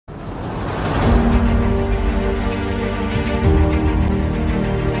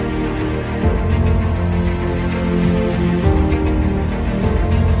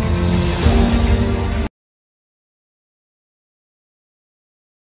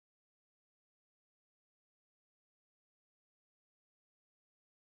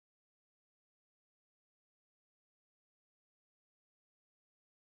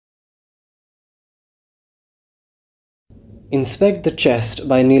Inspect the chest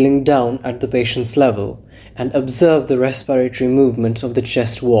by kneeling down at the patient's level and observe the respiratory movements of the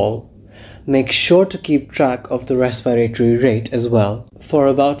chest wall. Make sure to keep track of the respiratory rate as well for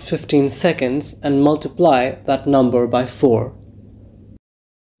about 15 seconds and multiply that number by 4.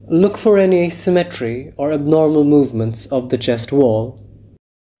 Look for any asymmetry or abnormal movements of the chest wall.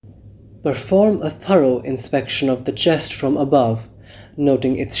 Perform a thorough inspection of the chest from above,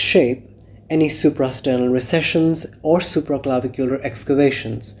 noting its shape, any suprasternal recessions or supraclavicular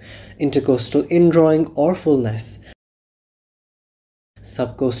excavations, intercostal indrawing or fullness,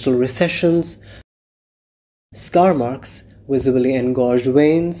 subcostal recessions, scar marks, visibly engorged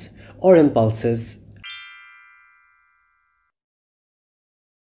veins, or impulses,